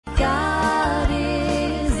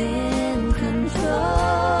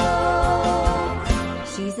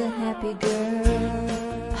happy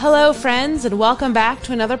girl. Hello, friends, and welcome back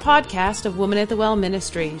to another podcast of Woman at the Well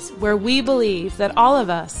Ministries, where we believe that all of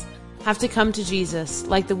us have to come to Jesus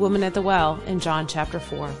like the woman at the well in John chapter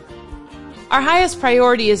 4. Our highest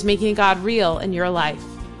priority is making God real in your life.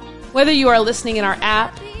 Whether you are listening in our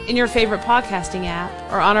app, in your favorite podcasting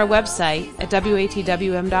app, or on our website at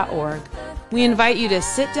watwm.org, we invite you to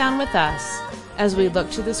sit down with us as we look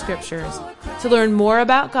to the scriptures to learn more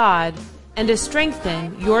about God and to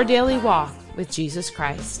strengthen your daily walk with Jesus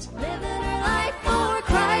Christ. Living her life for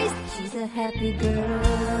Christ. She's a happy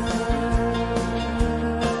girl.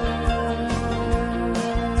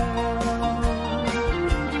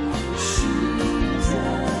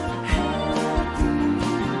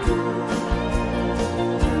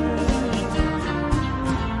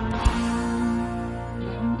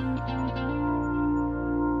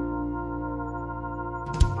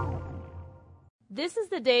 This is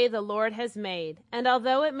the day the Lord has made, and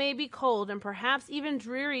although it may be cold and perhaps even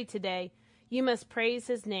dreary today, you must praise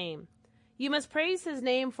his name. You must praise his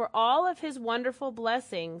name for all of his wonderful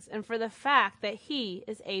blessings and for the fact that he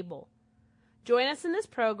is able. Join us in this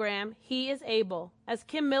program, He is Able, as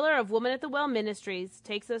Kim Miller of Woman at the Well Ministries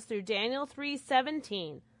takes us through Daniel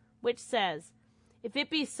 3:17, which says, "If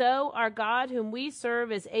it be so, our God whom we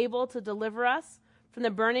serve is able to deliver us from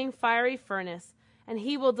the burning fiery furnace, and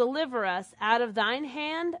he will deliver us out of thine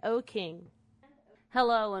hand, O King."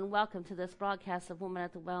 Hello and welcome to this broadcast of Woman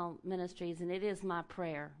at the Well Ministries, and it is my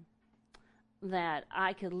prayer that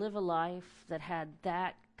I could live a life that had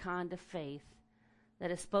that kind of faith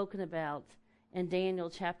that is spoken about in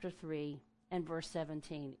Daniel chapter 3 and verse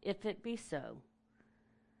 17. If it be so,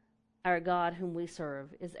 our God whom we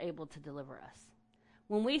serve is able to deliver us.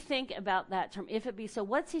 When we think about that term, if it be so,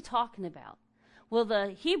 what's he talking about? Well,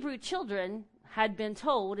 the Hebrew children had been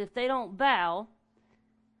told if they don't bow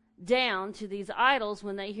down to these idols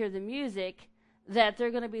when they hear the music, that they're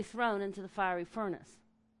going to be thrown into the fiery furnace.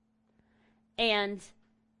 And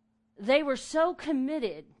they were so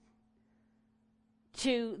committed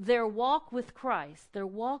to their walk with Christ, their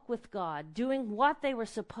walk with God, doing what they were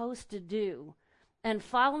supposed to do, and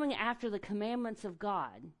following after the commandments of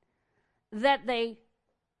God, that they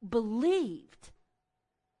believed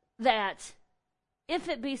that if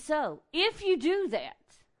it be so, if you do that,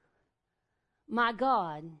 my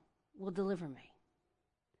God will deliver me.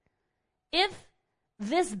 If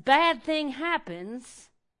this bad thing happens,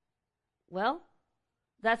 well,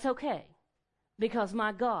 that's okay, because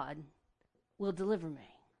my God will deliver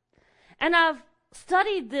me. And I've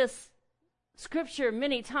studied this scripture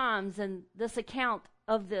many times and this account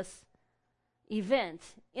of this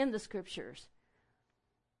event in the scriptures.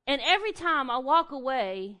 And every time I walk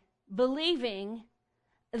away believing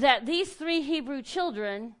that these three Hebrew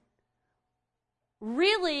children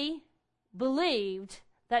really believed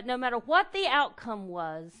that no matter what the outcome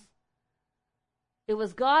was, it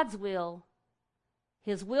was God's will,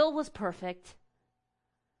 his will was perfect,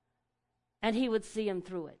 and he would see them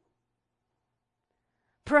through it.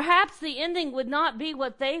 Perhaps the ending would not be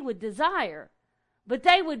what they would desire, but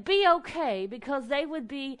they would be okay because they would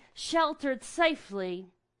be sheltered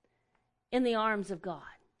safely in the arms of God.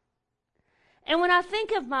 And when I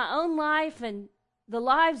think of my own life and the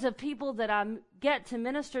lives of people that I get to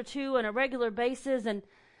minister to on a regular basis, and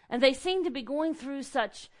they seem to be going through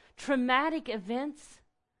such traumatic events,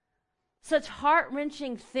 such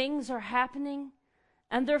heart-wrenching things are happening,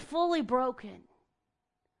 and they're fully broken.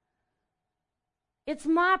 It's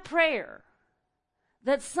my prayer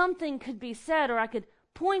that something could be said, or I could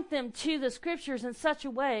point them to the scriptures in such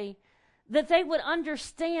a way that they would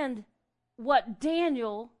understand what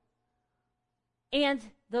Daniel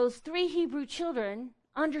and those three Hebrew children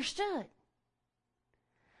understood.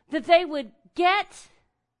 That they would get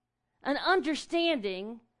an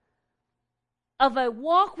understanding of a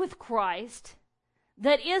walk with Christ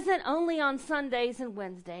that isn't only on Sundays and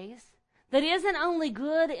Wednesdays, that isn't only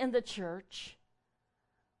good in the church,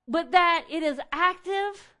 but that it is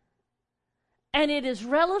active and it is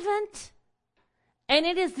relevant and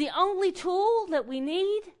it is the only tool that we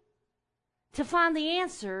need to find the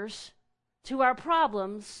answers to our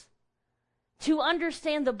problems, to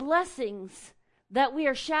understand the blessings that we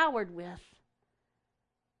are showered with,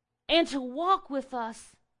 and to walk with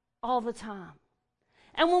us all the time.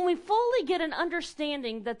 And when we fully get an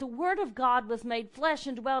understanding that the Word of God was made flesh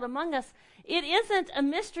and dwelt among us, it isn't a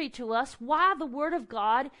mystery to us why the Word of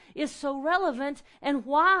God is so relevant and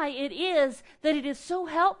why it is that it is so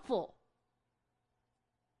helpful.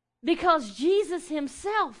 Because Jesus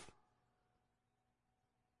himself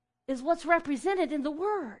is what's represented in the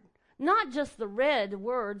Word. Not just the red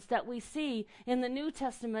words that we see in the New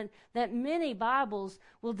Testament that many Bibles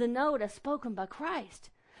will denote as spoken by Christ,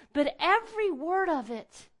 but every word of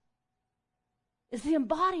it is the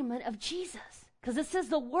embodiment of Jesus. Because it says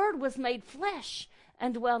the Word was made flesh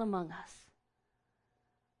and dwelt among us.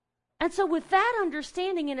 And so with that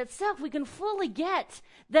understanding in itself, we can fully get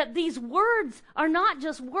that these words are not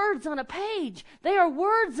just words on a page. They are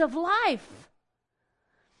words of life.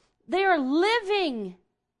 They are living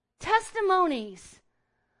testimonies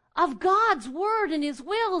of God's Word and His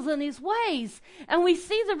wills and His ways. And we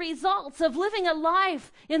see the results of living a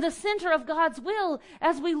life in the center of God's will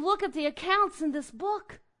as we look at the accounts in this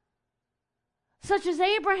book, such as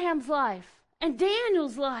Abraham's life and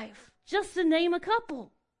Daniel's life, just to name a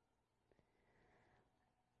couple.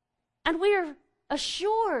 And we are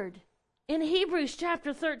assured in Hebrews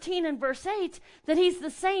chapter 13 and verse 8 that He's the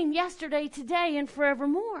same yesterday, today, and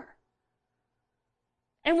forevermore.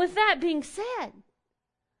 And with that being said,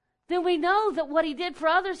 then we know that what He did for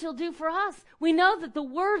others, He'll do for us. We know that the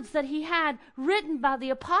words that He had written by the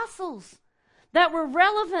apostles that were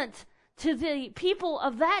relevant to the people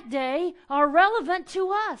of that day are relevant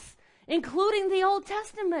to us, including the Old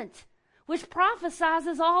Testament, which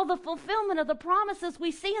prophesies all the fulfillment of the promises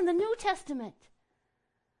we see in the New Testament,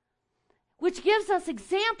 which gives us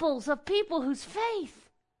examples of people whose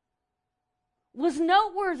faith was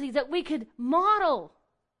noteworthy that we could model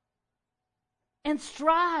and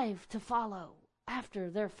strive to follow after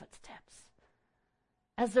their footsteps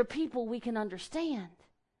as their people we can understand,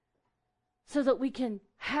 so that we can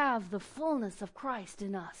have the fullness of Christ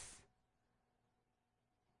in us.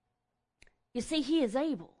 You see, He is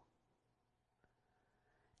able.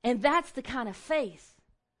 And that's the kind of faith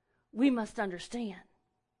we must understand.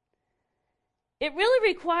 It really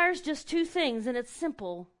requires just two things, and it's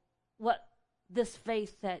simple, what this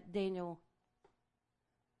faith that the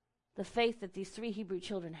faith that these three Hebrew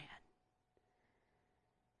children had.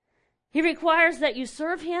 He requires that you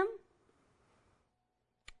serve Him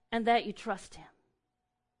and that you trust Him.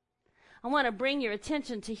 I want to bring your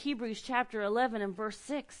attention to Hebrews chapter 11 and verse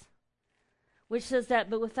 6, which says that,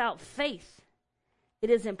 but without faith, it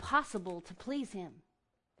is impossible to please Him.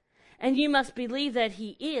 And you must believe that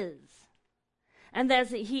He is, and that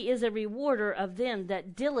He is a rewarder of them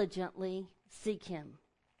that diligently seek Him.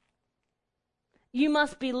 You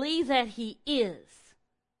must believe that He is,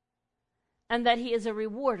 and that He is a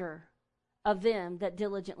rewarder of them that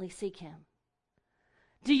diligently seek Him.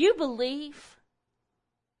 Do you believe?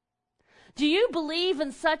 Do you believe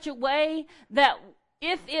in such a way that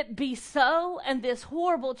if it be so, and this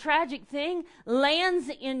horrible, tragic thing lands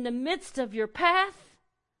in the midst of your path,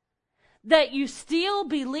 that you still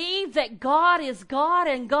believe that God is God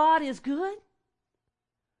and God is good?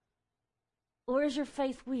 Or is your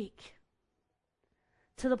faith weak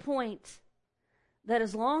to the point that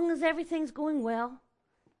as long as everything's going well,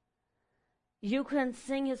 you can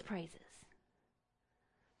sing His praises,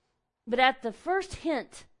 but at the first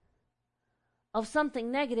hint of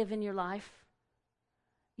something negative in your life,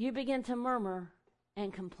 you begin to murmur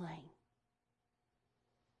and complain?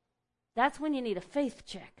 That's when you need a faith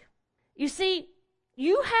check. You see,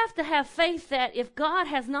 you have to have faith that if God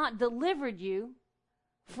has not delivered you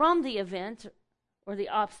from the event or the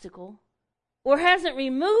obstacle, or hasn't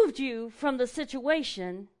removed you from the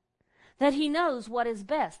situation, that He knows what is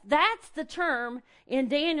best. That's the term in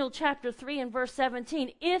Daniel chapter 3 and verse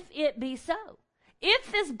 17, if it be so.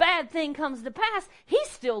 If this bad thing comes to pass, He's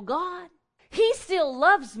still God. He still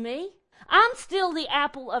loves me. I'm still the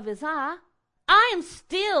apple of His eye. I am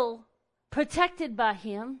still protected by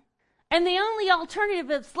Him. And the only alternative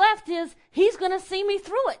that's left is He's going to see me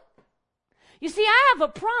through it. You see, I have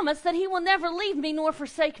a promise that He will never leave me nor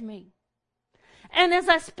forsake me. And as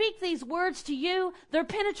I speak these words to you, they're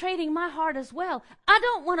penetrating my heart as well. I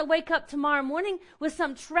don't want to wake up tomorrow morning with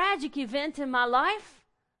some tragic event in my life.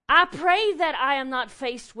 I pray that I am not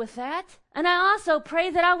faced with that. And I also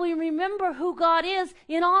pray that I will remember who God is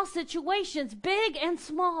in all situations, big and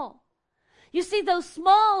small. You see, those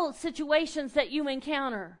small situations that you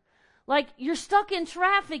encounter, like you're stuck in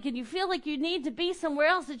traffic and you feel like you need to be somewhere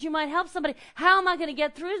else that you might help somebody. How am I going to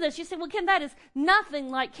get through this? You say, well, Kim, that is nothing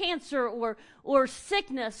like cancer or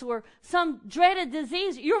sickness or some dreaded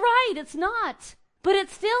disease. You're right, it's not. But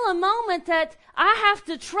it's still a moment that I have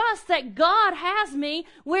to trust that God has me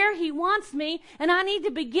where He wants me, and I need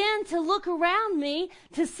to begin to look around me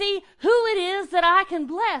to see who it is that I can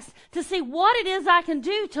bless, to see what it is I can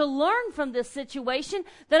do to learn from this situation,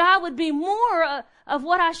 that I would be more of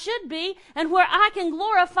what I should be, and where I can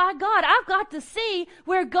glorify God. I've got to see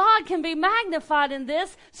where God can be magnified in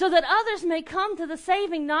this so that others may come to the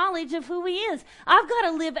saving knowledge of who He is. I've got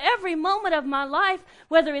to live every moment of my life,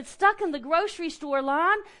 whether it's stuck in the grocery store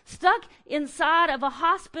line, stuck inside of a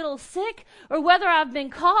hospital sick, or whether I've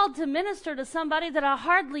been called to minister to somebody that I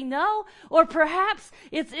hardly know, or perhaps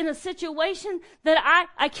it's in a situation that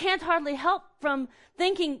I can't hardly help from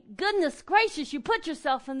thinking, goodness gracious, you put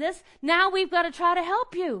yourself in this. Now we've got to try to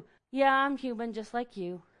help you. Yeah, I'm human just like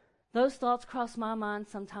you. Those thoughts cross my mind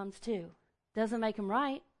sometimes too. Doesn't make them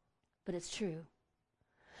right, but it's true.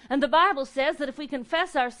 And the Bible says that if we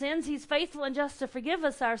confess our sins, He's faithful and just to forgive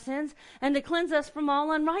us our sins and to cleanse us from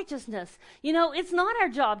all unrighteousness. You know, it's not our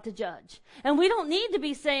job to judge. And we don't need to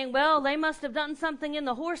be saying, well, they must have done something in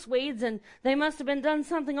the horse weeds and they must have been done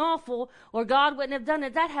something awful or God wouldn't have done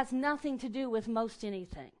it. That has nothing to do with most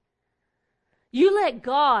anything. You let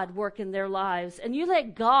God work in their lives and you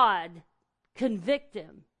let God convict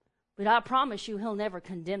them. But I promise you, He'll never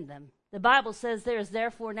condemn them. The Bible says there is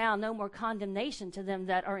therefore now no more condemnation to them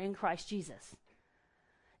that are in Christ Jesus.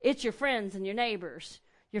 It's your friends and your neighbors,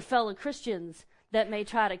 your fellow Christians that may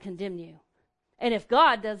try to condemn you. And if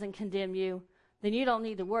God doesn't condemn you, then you don't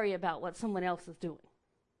need to worry about what someone else is doing.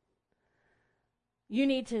 You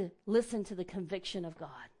need to listen to the conviction of God.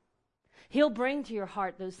 He'll bring to your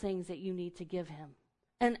heart those things that you need to give Him.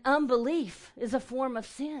 And unbelief is a form of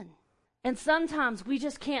sin. And sometimes we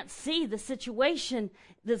just can't see the situation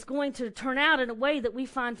that's going to turn out in a way that we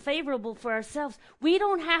find favorable for ourselves. We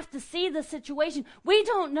don't have to see the situation. We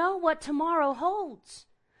don't know what tomorrow holds.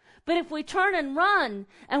 But if we turn and run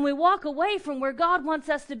and we walk away from where God wants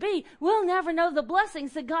us to be, we'll never know the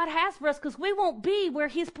blessings that God has for us because we won't be where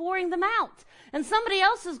He's pouring them out. And somebody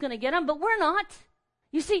else is going to get them, but we're not.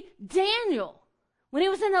 You see, Daniel, when he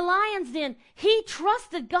was in the lion's den, he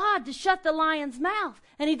trusted God to shut the lion's mouth,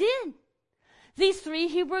 and he did. These 3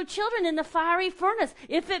 Hebrew children in the fiery furnace.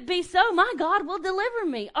 If it be so, my God will deliver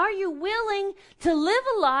me. Are you willing to live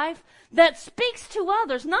a life that speaks to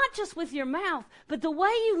others, not just with your mouth, but the way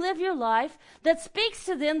you live your life that speaks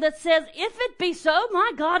to them, that says, if it be so,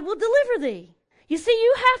 my God will deliver thee. You see,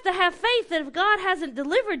 you have to have faith that if God hasn't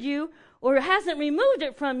delivered you or hasn't removed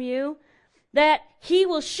it from you, that He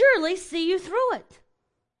will surely see you through it.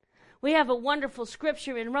 We have a wonderful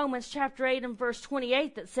scripture in Romans chapter 8 and verse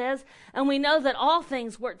 28 that says, and we know that all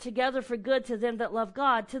things work together for good to them that love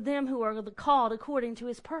God, to them who are called according to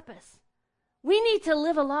His purpose. We need to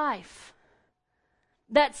live a life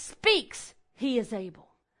that speaks He is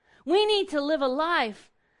able. We need to live a life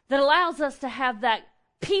that allows us to have that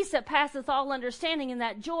peace that passeth all understanding and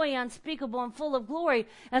that joy unspeakable and full of glory,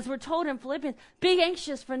 as we're told in Philippians. Be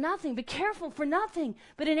anxious for nothing, be careful for nothing,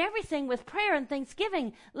 but in everything with prayer and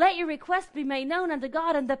thanksgiving, let your requests be made known unto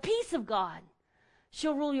God, and the peace of God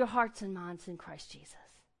shall rule your hearts and minds in Christ Jesus.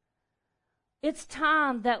 It's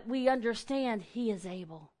time that we understand He is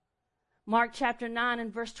able. Mark chapter 9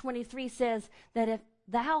 and verse 23 says that if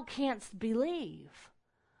thou canst believe,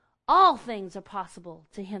 all things are possible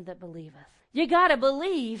to him that believeth. You got to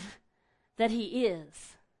believe that He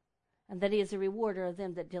is, and that He is a rewarder of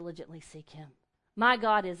them that diligently seek Him. My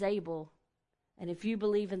God is able, and if you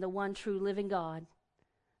believe in the one true living God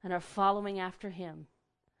and are following after Him,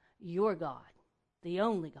 your God, the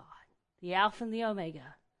only God, the Alpha and the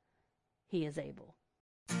Omega, He is able.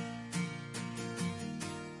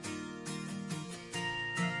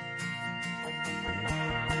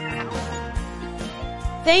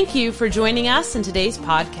 Thank you for joining us in today's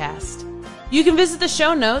podcast. You can visit the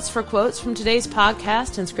show notes for quotes from today's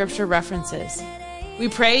podcast and scripture references. We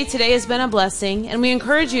pray today has been a blessing, and we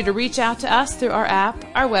encourage you to reach out to us through our app,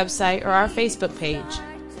 our website, or our Facebook page.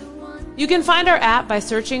 You can find our app by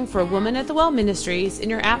searching for Woman at the Well Ministries in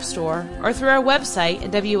your app store or through our website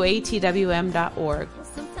at watwm.org.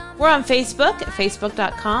 We're on Facebook at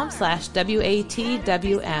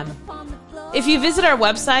facebook.com/WATWM. If you visit our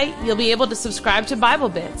website, you'll be able to subscribe to Bible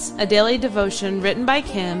Bits, a daily devotion written by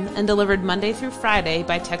Kim and delivered Monday through Friday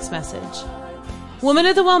by text message. Woman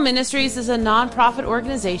at the Well Ministries is a non-profit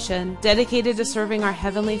organization dedicated to serving our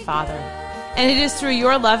Heavenly Father, and it is through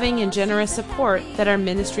your loving and generous support that our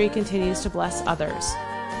ministry continues to bless others.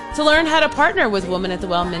 To learn how to partner with Woman at the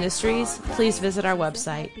Well Ministries, please visit our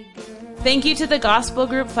website. Thank you to the gospel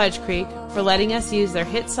group Fudge Creek for letting us use their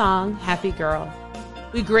hit song, Happy Girl.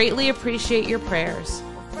 We greatly appreciate your prayers.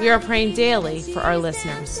 We are praying daily for our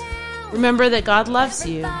listeners. Remember that God loves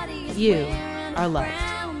you. You are loved.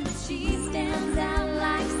 She stands out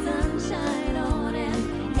like sunshine on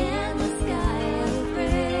an endless sky of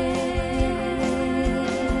gray.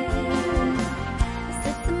 I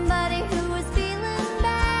said somebody who was feeling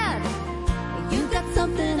bad, you got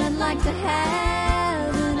something I'd like to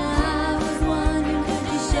have, and I was wondering, could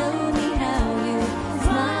you show me how you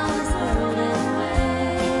smile this world away?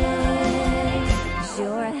 'Cause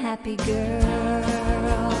you're a happy girl.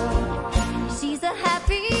 She's a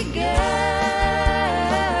happy girl.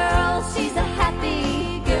 She's a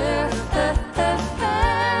happy girl.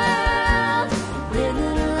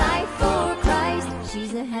 Living a life for Christ.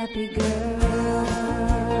 She's a happy girl.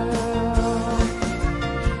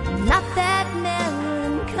 Not that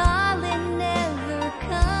melancholy never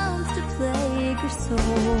comes to plague her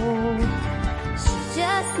soul. She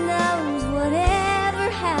just knows whatever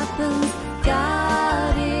happens,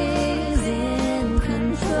 God is in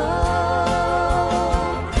control.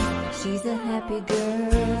 She's a happy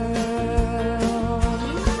girl.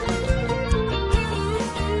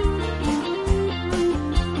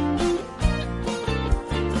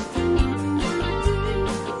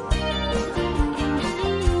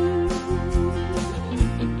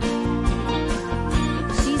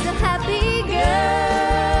 She's a happy girl.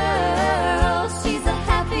 She's a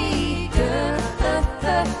happy girl.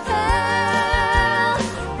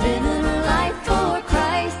 Living her life for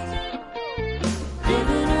Christ.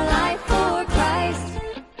 Living her life for Christ.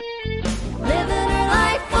 Living her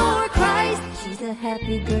life for Christ. She's a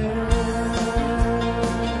happy girl.